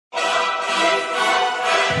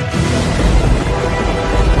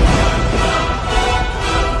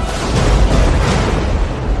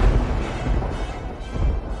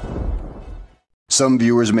Some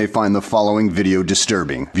viewers may find the following video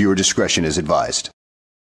disturbing. Viewer discretion is advised.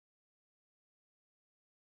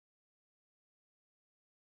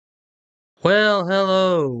 Well,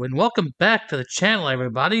 hello, and welcome back to the channel,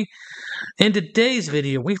 everybody. In today's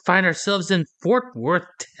video, we find ourselves in Fort Worth,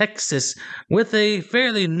 Texas, with a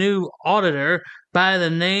fairly new auditor by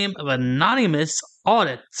the name of Anonymous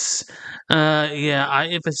Audits. Yeah, I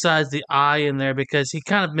emphasize the I in there because he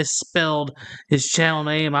kind of misspelled his channel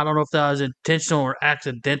name. I don't know if that was intentional or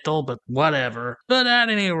accidental, but whatever. But at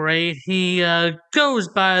any rate, he goes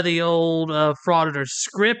by the old Frauditor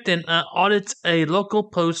script and audits a local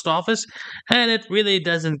post office, and it really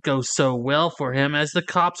doesn't go so well for him as the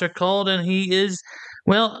cops are called, and he is,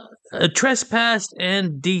 well, trespassed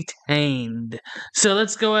and detained. So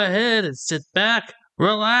let's go ahead and sit back,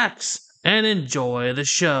 relax, and enjoy the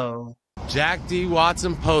show. Jack D.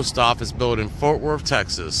 Watson Post Office Building, Fort Worth,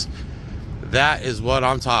 Texas. That is what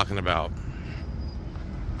I'm talking about.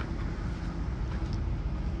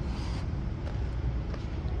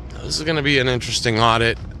 This is going to be an interesting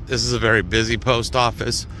audit. This is a very busy post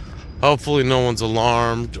office. Hopefully no one's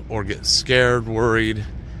alarmed or gets scared, worried,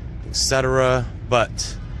 etc.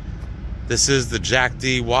 But this is the Jack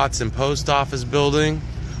D. Watson Post Office Building.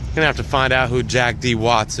 Gonna have to find out who Jack D.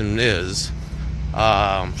 Watson is.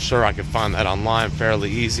 I'm sure I could find that online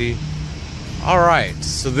fairly easy. Alright,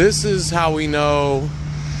 so this is how we know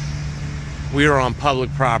we are on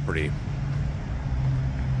public property.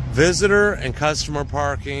 Visitor and customer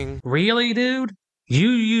parking. Really, dude? You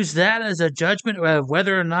use that as a judgment of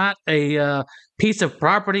whether or not a piece of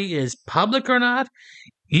property is public or not?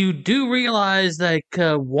 You do realize that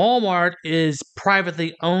Walmart is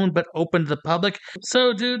privately owned but open to the public.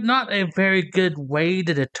 So, dude, not a very good way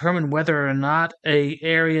to determine whether or not a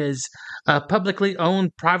area is publicly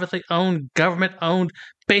owned, privately owned, government owned,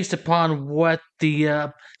 based upon what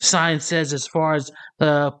the sign says as far as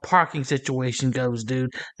the parking situation goes,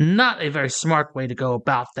 dude. Not a very smart way to go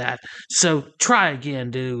about that. So try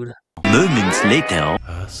again, dude. Moments later.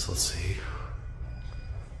 So let's see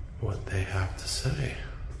what they have to say.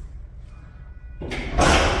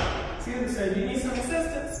 Excuse me, sir, do you need some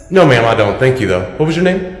assistance? No, ma'am, I don't. Thank you, though. What was your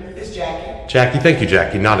name? It's Jackie. Jackie. Thank you,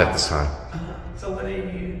 Jackie. Not at this time. So what are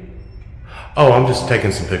you? Oh, I'm just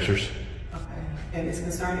taking some pictures. Okay. And it's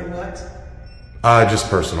concerning what? Just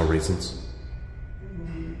personal reasons.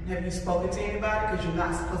 Have you spoken to anybody? Because you're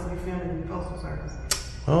not supposed to be filming in the Postal Service.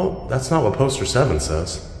 Well, that's not what Poster 7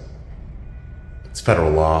 says. It's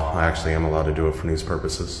federal law. I actually am allowed to do it for news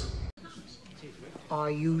purposes. Are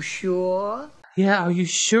you sure? Yeah, are you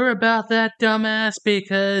sure about that, dumbass?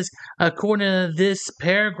 Because according to this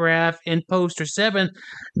paragraph in Poster 7,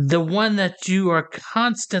 the one that you are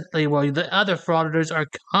constantly, well, the other frauditors are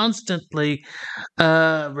constantly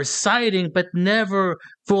reciting but never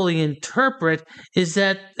fully interpret is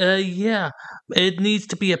that, yeah, it needs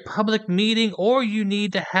to be a public meeting or you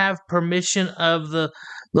need to have permission of the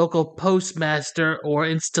local postmaster or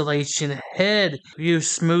installation head, you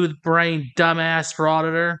smooth-brained dumbass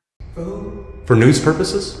frauditor. For who? For news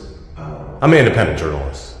purposes? Oh. I'm an independent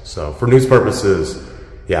journalist. So for news purposes,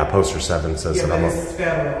 yeah, Poster 7 says Yeah, that I'm but this is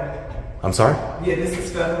federal. I'm sorry? Yeah, this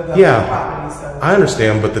is federal Yeah, property, so... I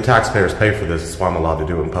understand, but the taxpayers pay for this. That's why I'm allowed to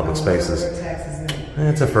do it in public spaces. We're taxes in.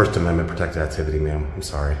 It's a First Amendment protected activity, ma'am. I'm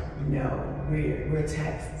sorry. No, we're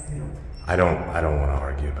taxes in. I don't want to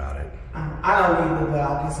argue about it. I don't either, but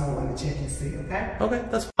I just want to check and see, okay? Okay,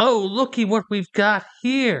 that's fine. Oh, looky what we've got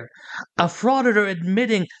here. A frauditor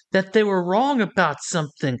admitting that they were wrong about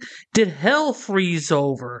something. Did hell freeze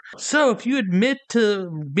over? So if you admit to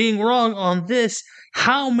being wrong on this,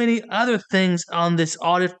 how many other things on this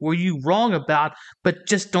audit were you wrong about but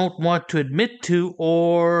just don't want to admit to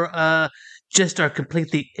or just are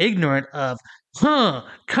completely ignorant of? Kind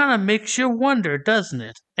of makes you wonder, doesn't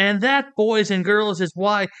it? And that, boys and girls, is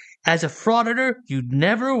why as a frauditor, you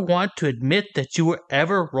never want to admit that you were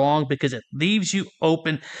ever wrong because it leaves you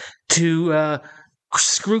open to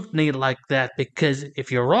scrutiny like that. Because if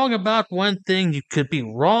you're wrong about one thing, you could be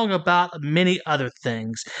wrong about many other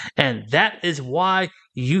things. And that is why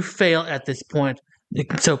you fail at this point.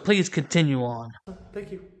 So please continue on.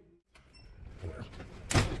 Thank you.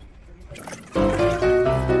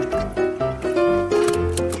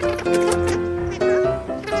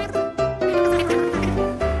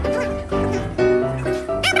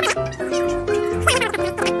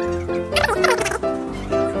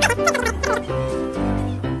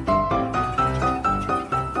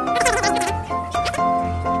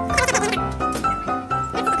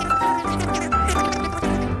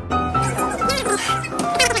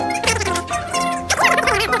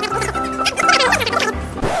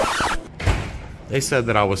 They said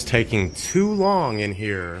that I was taking too long in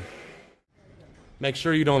here. Make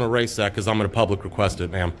sure you don't erase that because I'm going to public request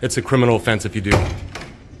it, ma'am. It's a criminal offense if you do.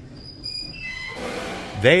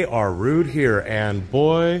 They are rude here, and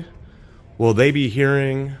boy, will they be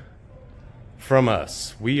hearing from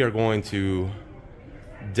us. We are going to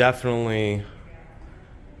definitely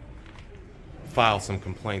file some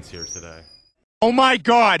complaints here today. Oh my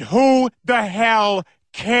God, who the hell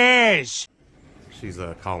cares? She's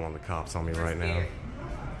calling the cops on me right now.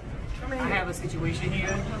 I have a situation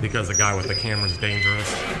here. Because the guy with the camera's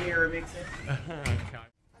dangerous.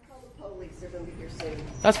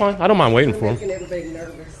 That's fine. I don't mind waiting for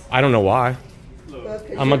him. I don't know why.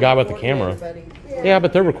 I'm a guy with the camera. Yeah,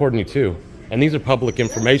 but they're recording you too. And these are public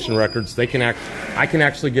information records. I can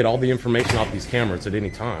actually get all the information off these cameras at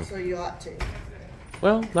any time. So you ought to.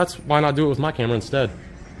 Well, that's why not do it with my camera instead,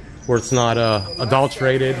 where it's not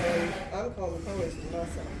adulterated. I'm calling the police.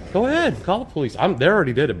 Go ahead, call the police. They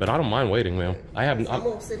already did it, but I don't mind waiting, ma'am. I'm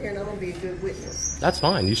gonna sit here and I'm gonna be a good witness. That's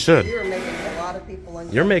fine. You should. You're making a lot of people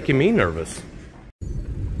uncomfortable. You're making me nervous.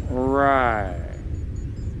 Right.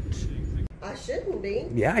 I shouldn't be.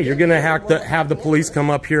 Yeah, you're gonna have to have the police come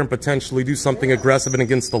up here and potentially do something aggressive and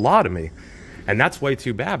against the law to me. And that's way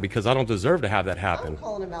too bad because I don't deserve to have that happen. I'm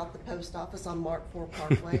calling him out the post office on Mark IV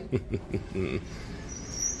Parkway.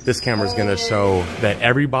 This camera's gonna show that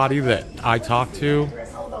everybody that I talked to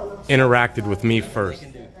interacted with me first.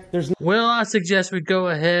 Well, I suggest we go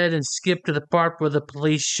ahead and skip to the part where the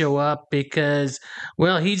police show up because,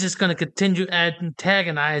 well, he's just going to continue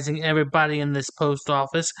antagonizing everybody in this post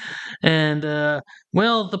office. And,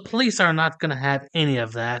 well, the police are not going to have any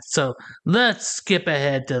of that. So let's skip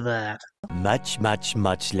ahead to that. Much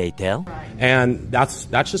later. And that's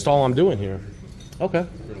just all I'm doing here. Okay.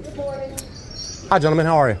 Hi, gentlemen.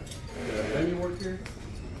 How are you?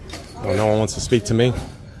 Oh, no one wants to speak to me?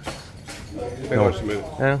 No.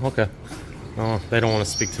 Yeah, okay. Oh, they don't want to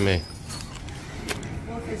speak to me.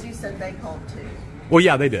 Well, because you said they called too. Well,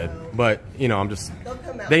 yeah, they did, but you know, I'm just. They'll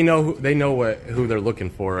come out. They know who they're looking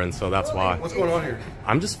for, and so that's why. What's going on here?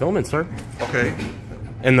 I'm just filming, sir. Okay.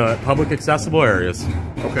 In the public accessible areas.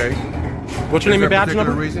 Okay. What's your name and badge particular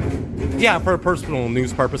number? Reason? Yeah, for personal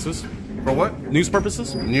news purposes. For what? News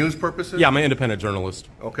purposes? News purposes? Yeah, I'm an independent journalist.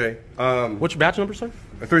 Okay. What's your badge number, sir?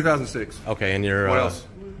 3006. Okay, and your What else?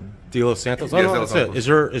 De Los Santos. Oh, Yes, no, De that's Los it.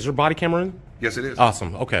 Santos. Is your body camera in? Yes, it is.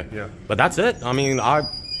 Awesome. Okay. Yeah. But that's it. I mean,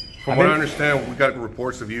 From what I understand, we got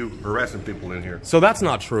reports of you harassing people in here. So that's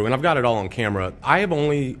not true, and I've got it all on camera. I have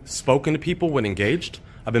only spoken to people when engaged.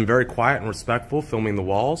 I've been very quiet and respectful, filming the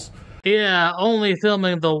walls. Yeah, only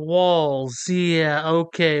filming the walls. Yeah,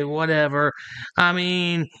 okay, whatever. I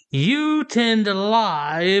mean, you tend to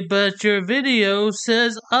lie, but your video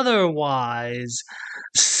says otherwise.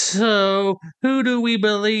 So, who do we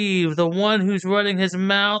believe? The one who's running his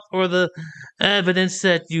mouth or the evidence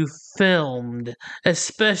that you filmed?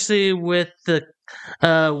 Especially with the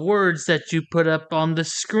words that you put up on the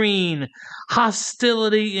screen.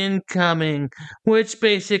 Hostility incoming, which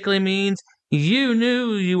basically means you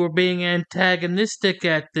knew you were being antagonistic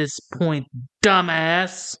at this point,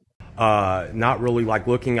 dumbass. Not really like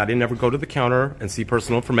looking. I didn't ever go to the counter and see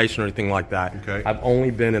personal information or anything like that. Okay. I've only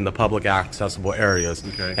been in the public accessible areas.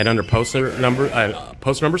 Okay. And under poster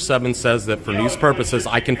number 7 says that for news purposes,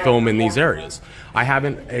 I can film in these areas. I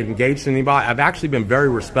haven't engaged anybody. I've actually been very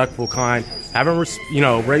respectful, kind. Haven't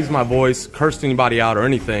raised my voice, cursed anybody out or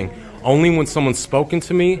anything. Only when someone's spoken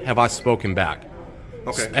to me have I spoken back.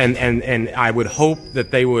 Okay. And I would hope that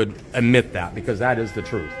they would admit that because that is the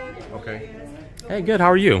truth. Okay. Hey, good.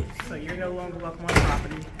 How are you? So you're no longer welcome on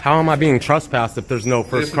property. How am I being trespassed if there's no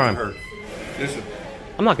first Listen crime? to her. Listen.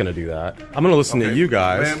 I'm not going to do that. I'm going to listen to you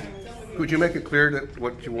guys. Ma'am, could you make it clear that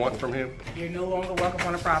what you want from him? You're no longer welcome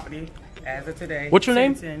on the property as of today. What's your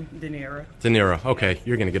name? De Niro. De Niro. Okay,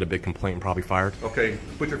 you're going to get a big complaint and probably fired. Okay.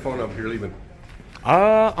 Put your phone up. You're leaving.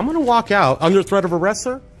 I'm going to walk out under threat of arrest,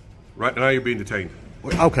 sir. Right now you're being detained.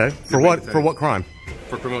 Okay. For You're what? being For detained. what crime?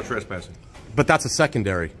 For criminal trespassing. But that's a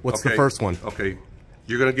secondary. What's the Okay. first one? Okay.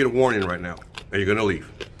 You're going to get a warning right now, and you're going to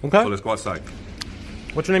leave. Okay. So let's go outside.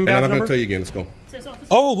 What's your name, And badge I'm not going number? to tell you again. Let's go.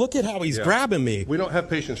 Oh, look at how he's Yeah. grabbing me. We don't have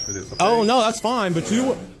patience for this. Okay? Oh no, that's fine. But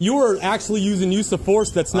you were actually using use of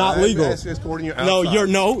force that's not legal. I asked you escorting you outside.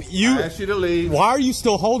 No, you. I asked you to leave. Why are you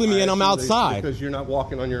still holding me I and I'm asked you to leave outside? Because you're not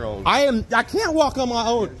walking on your own. I can't walk on my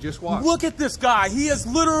own. Just walk. Look at this guy. He is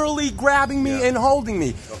literally grabbing me Yeah. and holding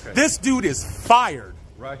me. Okay. This dude is fired.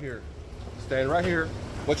 Right here. Stand right here.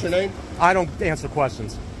 What's your name? I don't answer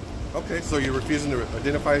questions. Okay, so you're refusing to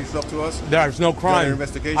identify yourself to us? There's no crime. Under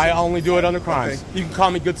investigation? I only do it under crimes. Okay. You can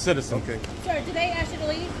call me good citizen. Okay. Sir, did they ask you to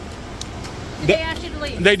leave? Did they ask you to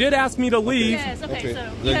leave? They did ask me to leave. Yes, okay,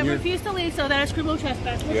 so you have refused to leave, so that is criminal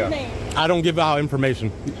trespass. What's your name? I don't give out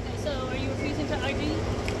information. Okay, so are you refusing to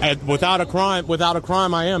ID? Without a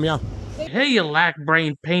crime, I am, yeah. Hey, you lack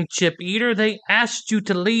brain paint chip eater. They asked you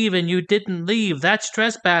to leave and you didn't leave. That's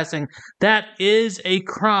trespassing. That is a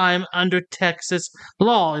crime under Texas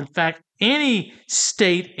law. In fact, any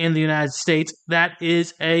state in the United States, that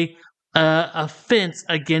is a offense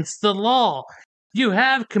against the law. You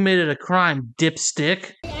have committed a crime,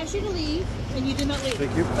 dipstick. They asked you to leave and you did not leave.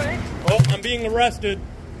 Thank you. Correct? Oh, I'm being arrested.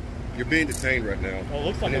 You're being detained right now. Oh,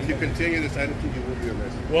 looks like and if you continue this attitude, you will be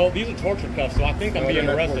arrested. Well, these are torture cuffs, so I think I'm No, being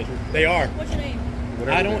they're not arrested. torture. They are. What's your name?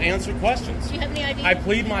 Whatever I don't it is. answer questions. Do you have any ID? I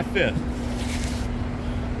plead my fifth.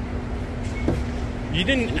 You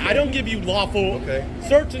didn't. I don't give you lawful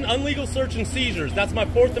search and unlegal search and seizures. That's my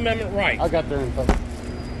Fourth Amendment right. I got their info.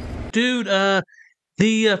 Dude,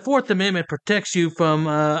 the Fourth Amendment protects you from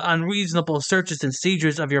unreasonable searches and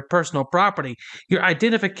seizures of your personal property. Your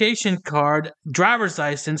identification card, driver's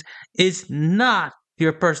license, is not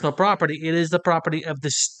your personal property. It is the property of the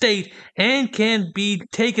state and can be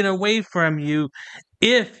taken away from you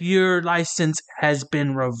if your license has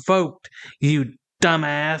been revoked, you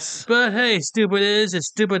dumbass. But hey, stupid is as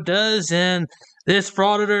stupid does, and this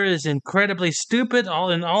frauditor is incredibly stupid.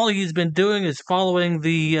 All he's been doing is following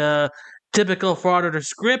the typical frauditor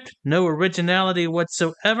script, no originality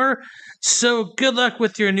whatsoever. So good luck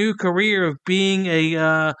with your new career of being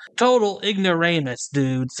a total ignoramus,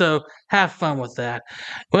 dude. So have fun with that.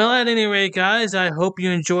 Well, at any rate, guys, I hope you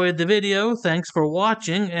enjoyed the video. Thanks for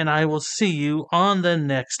watching, and I will see you on the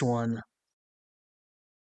next one.